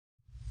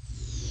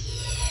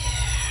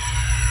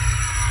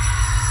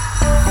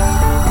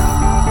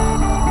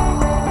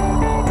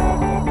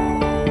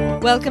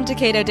Welcome to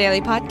Cato Daily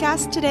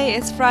Podcast. Today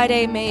is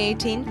Friday, May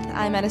 18th.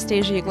 I'm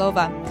Anastasia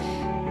Uglova.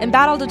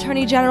 Embattled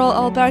Attorney General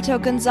Alberto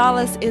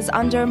Gonzales is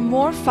under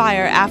more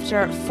fire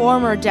after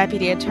former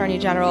Deputy Attorney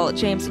General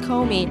James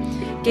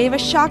Comey gave a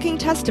shocking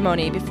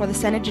testimony before the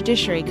Senate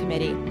Judiciary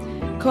Committee.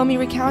 Comey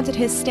recounted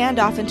his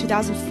standoff in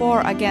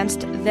 2004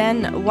 against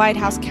then White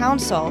House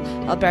counsel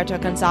Alberto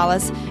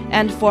Gonzales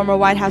and former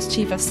White House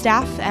Chief of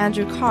Staff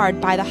Andrew Card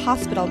by the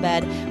hospital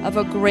bed of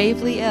a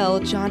gravely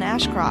ill John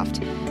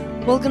Ashcroft.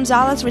 Will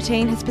Gonzales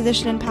retain his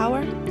position in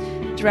power?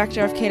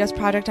 Director of Cato's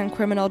Project on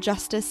Criminal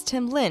Justice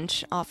Tim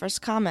Lynch offers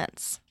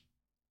comments.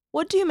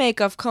 What do you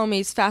make of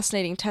Comey's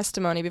fascinating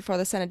testimony before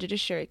the Senate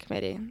Judiciary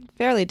Committee?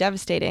 Fairly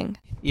devastating.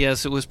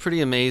 Yes, it was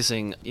pretty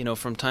amazing. You know,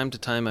 from time to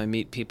time I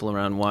meet people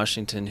around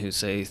Washington who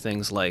say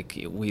things like,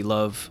 we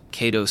love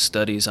Cato's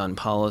studies on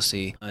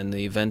policy and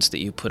the events that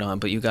you put on,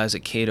 but you guys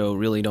at Cato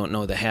really don't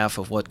know the half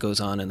of what goes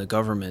on in the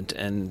government.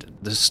 And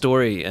the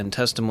story and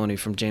testimony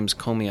from James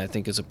Comey, I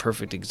think, is a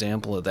perfect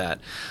example of that.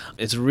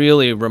 It's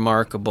really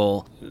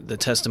remarkable, the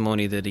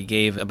testimony that he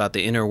gave about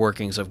the inner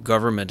workings of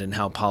government and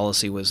how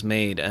policy was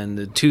made. And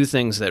the two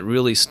things that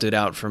really stood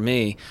out for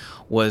me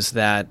was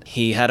that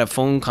he had a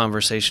phone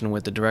conversation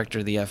with the director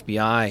of the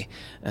FBI,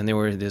 and there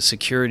were the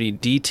security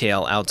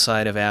detail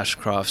outside of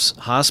Ashcroft's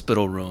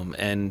hospital room.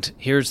 And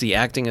here's the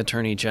acting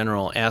attorney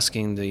general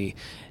asking the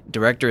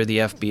director of the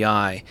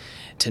FBI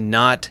to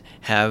not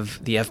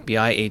have the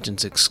FBI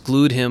agents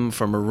exclude him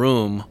from a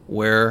room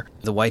where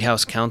the White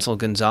House counsel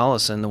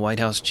Gonzales and the White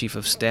House Chief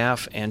of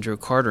Staff Andrew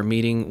Carter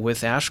meeting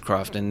with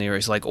Ashcroft. And there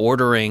is like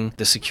ordering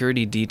the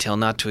security detail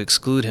not to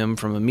exclude him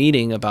from a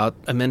meeting about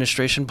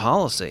administration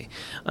policy.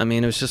 I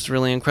mean, it was just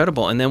really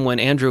incredible. And then when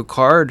Andrew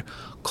Card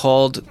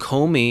called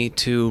Comey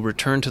to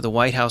return to the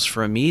White House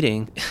for a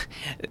meeting,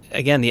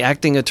 again, the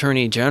acting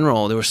attorney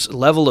general, there was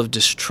level of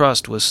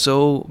distrust was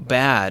so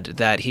bad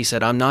that he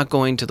said, I'm not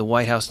going to the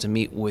White House to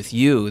meet with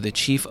you, the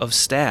chief of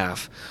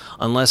staff,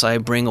 unless I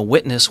bring a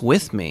witness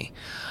with me.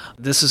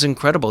 This is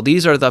incredible.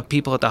 These are the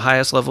people at the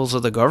highest levels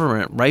of the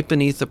government, right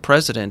beneath the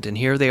president, and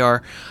here they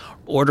are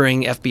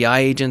ordering FBI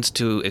agents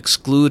to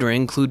exclude or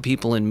include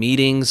people in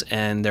meetings,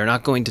 and they're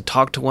not going to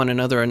talk to one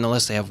another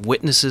unless they have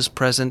witnesses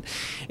present.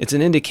 It's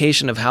an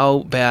indication of how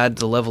bad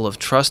the level of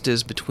trust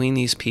is between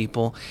these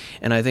people,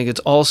 and I think it's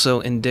also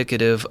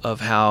indicative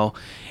of how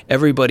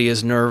everybody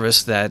is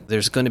nervous that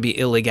there's going to be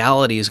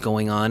illegalities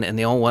going on, and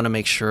they all want to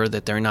make sure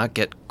that they're not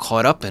get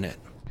caught up in it.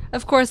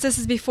 Of course, this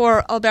is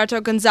before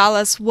Alberto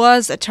Gonzales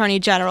was Attorney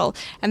General.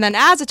 And then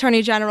as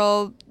Attorney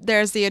General,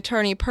 there's the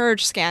attorney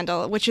purge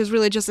scandal, which is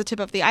really just the tip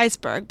of the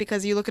iceberg,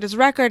 because you look at his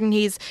record and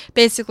he's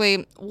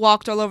basically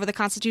walked all over the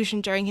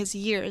Constitution during his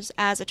years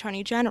as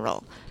Attorney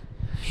General.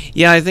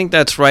 Yeah, I think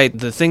that's right.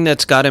 The thing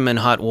that's got him in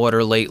hot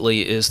water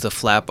lately is the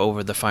flap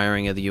over the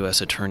firing of the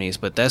U.S. attorneys,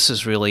 but this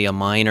is really a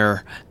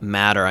minor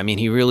matter. I mean,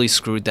 he really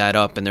screwed that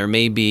up, and there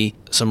may be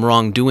some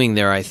wrongdoing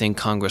there. I think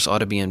Congress ought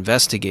to be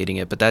investigating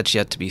it, but that's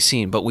yet to be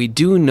seen. But we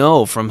do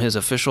know from his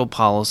official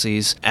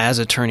policies as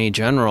Attorney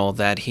General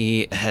that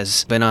he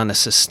has been on a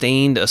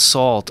sustained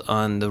assault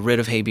on the writ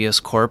of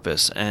habeas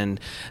corpus and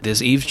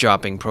this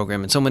eavesdropping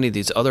program and so many of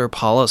these other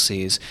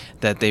policies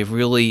that they've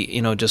really,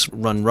 just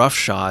run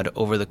roughshod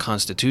over the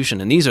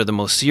Constitution. And these are the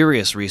most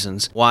serious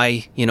reasons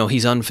why,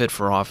 he's unfit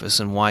for office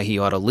and why he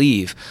ought to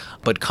leave.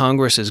 But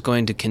Congress is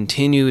going to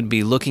continue to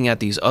be looking at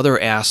these other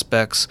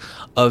aspects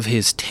of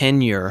his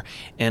tenure.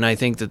 And I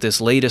think that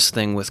this latest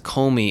thing with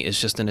Comey is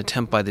just an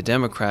attempt by the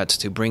Democrats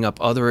to bring up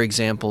other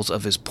examples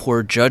of his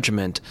poor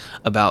judgment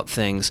about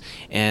things.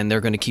 And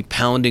they're going to keep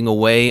pounding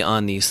away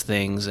on these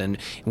things. And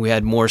we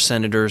had more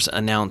senators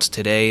announce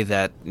today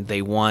that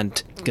they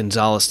want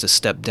Gonzales to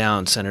step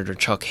down. Senator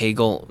Chuck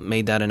Hagel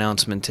made that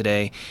announcement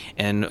today.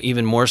 And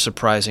even more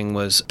surprising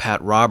was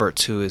Pat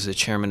Roberts, who is the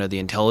chairman of the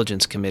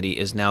Intelligence Committee,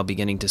 is now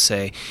beginning to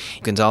say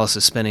Gonzales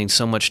is spending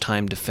so much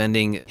time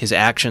defending his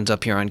actions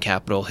up here on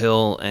Capitol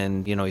Hill,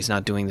 and he's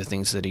not doing the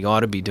things that he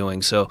ought to be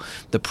doing. So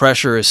the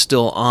pressure is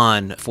still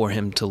on for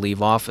him to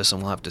leave office,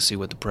 and we'll have to see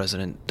what the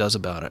president does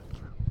about it.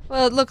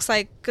 Well, it looks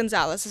like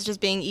Gonzales is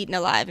just being eaten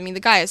alive. I mean, the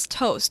guy is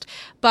toast.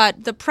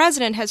 But the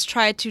president has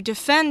tried to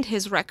defend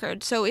his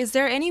record. So is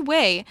there any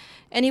way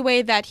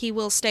that he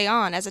will stay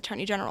on as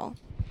Attorney General?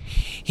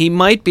 He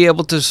might be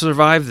able to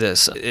survive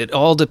this. It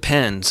all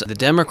depends. The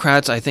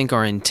Democrats, I think,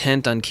 are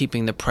intent on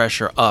keeping the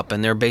pressure up,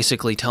 and they're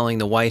basically telling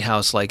the White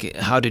House, like,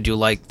 how did you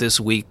like this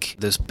week,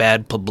 this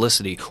bad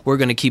publicity? We're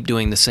going to keep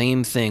doing the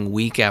same thing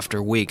week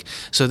after week.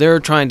 So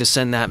they're trying to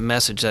send that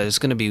message that it's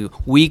going to be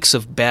weeks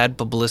of bad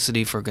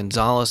publicity for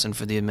Gonzales and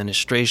for the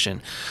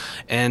administration.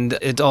 And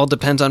it all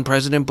depends on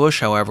President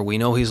Bush, however. We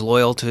know he's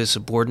loyal to his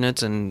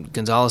subordinates, and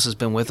Gonzales has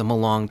been with him a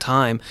long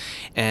time.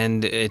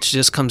 And it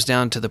just comes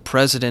down to the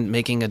president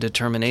making a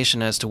determination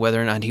determination as to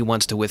whether or not he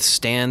wants to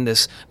withstand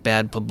this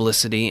bad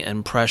publicity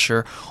and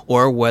pressure,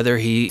 or whether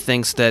he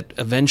thinks that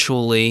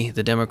eventually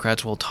the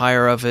Democrats will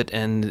tire of it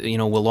and,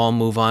 we'll all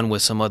move on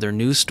with some other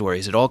news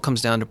stories. It all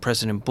comes down to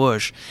President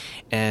Bush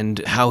and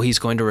how he's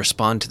going to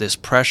respond to this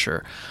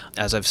pressure.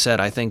 As I've said,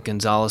 I think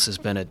Gonzales has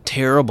been a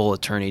terrible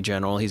attorney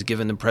general. He's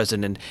given the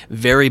president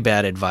very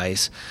bad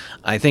advice.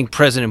 I think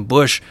President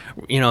Bush,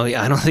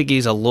 I don't think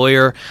he's a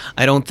lawyer.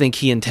 I don't think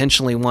he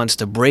intentionally wants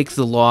to break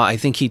the law. I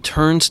think he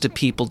turns to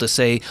people to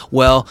say,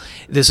 well,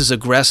 this is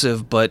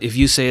aggressive, but if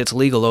you say it's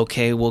legal,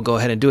 okay, we'll go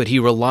ahead and do it. He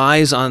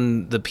relies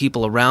on the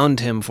people around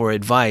him for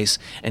advice,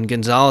 and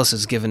Gonzales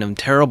has given him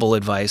terrible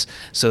advice,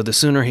 so the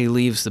sooner he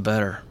leaves, the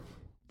better.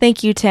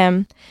 Thank you,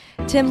 Tim.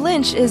 Tim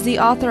Lynch is the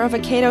author of a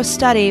Cato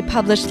study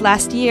published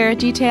last year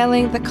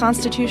detailing the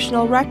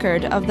constitutional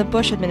record of the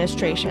Bush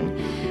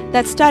administration.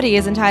 That study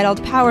is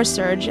entitled Power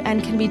Surge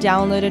and can be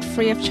downloaded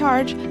free of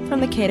charge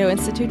from the Cato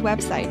Institute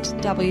website,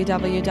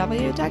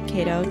 www.cato.org.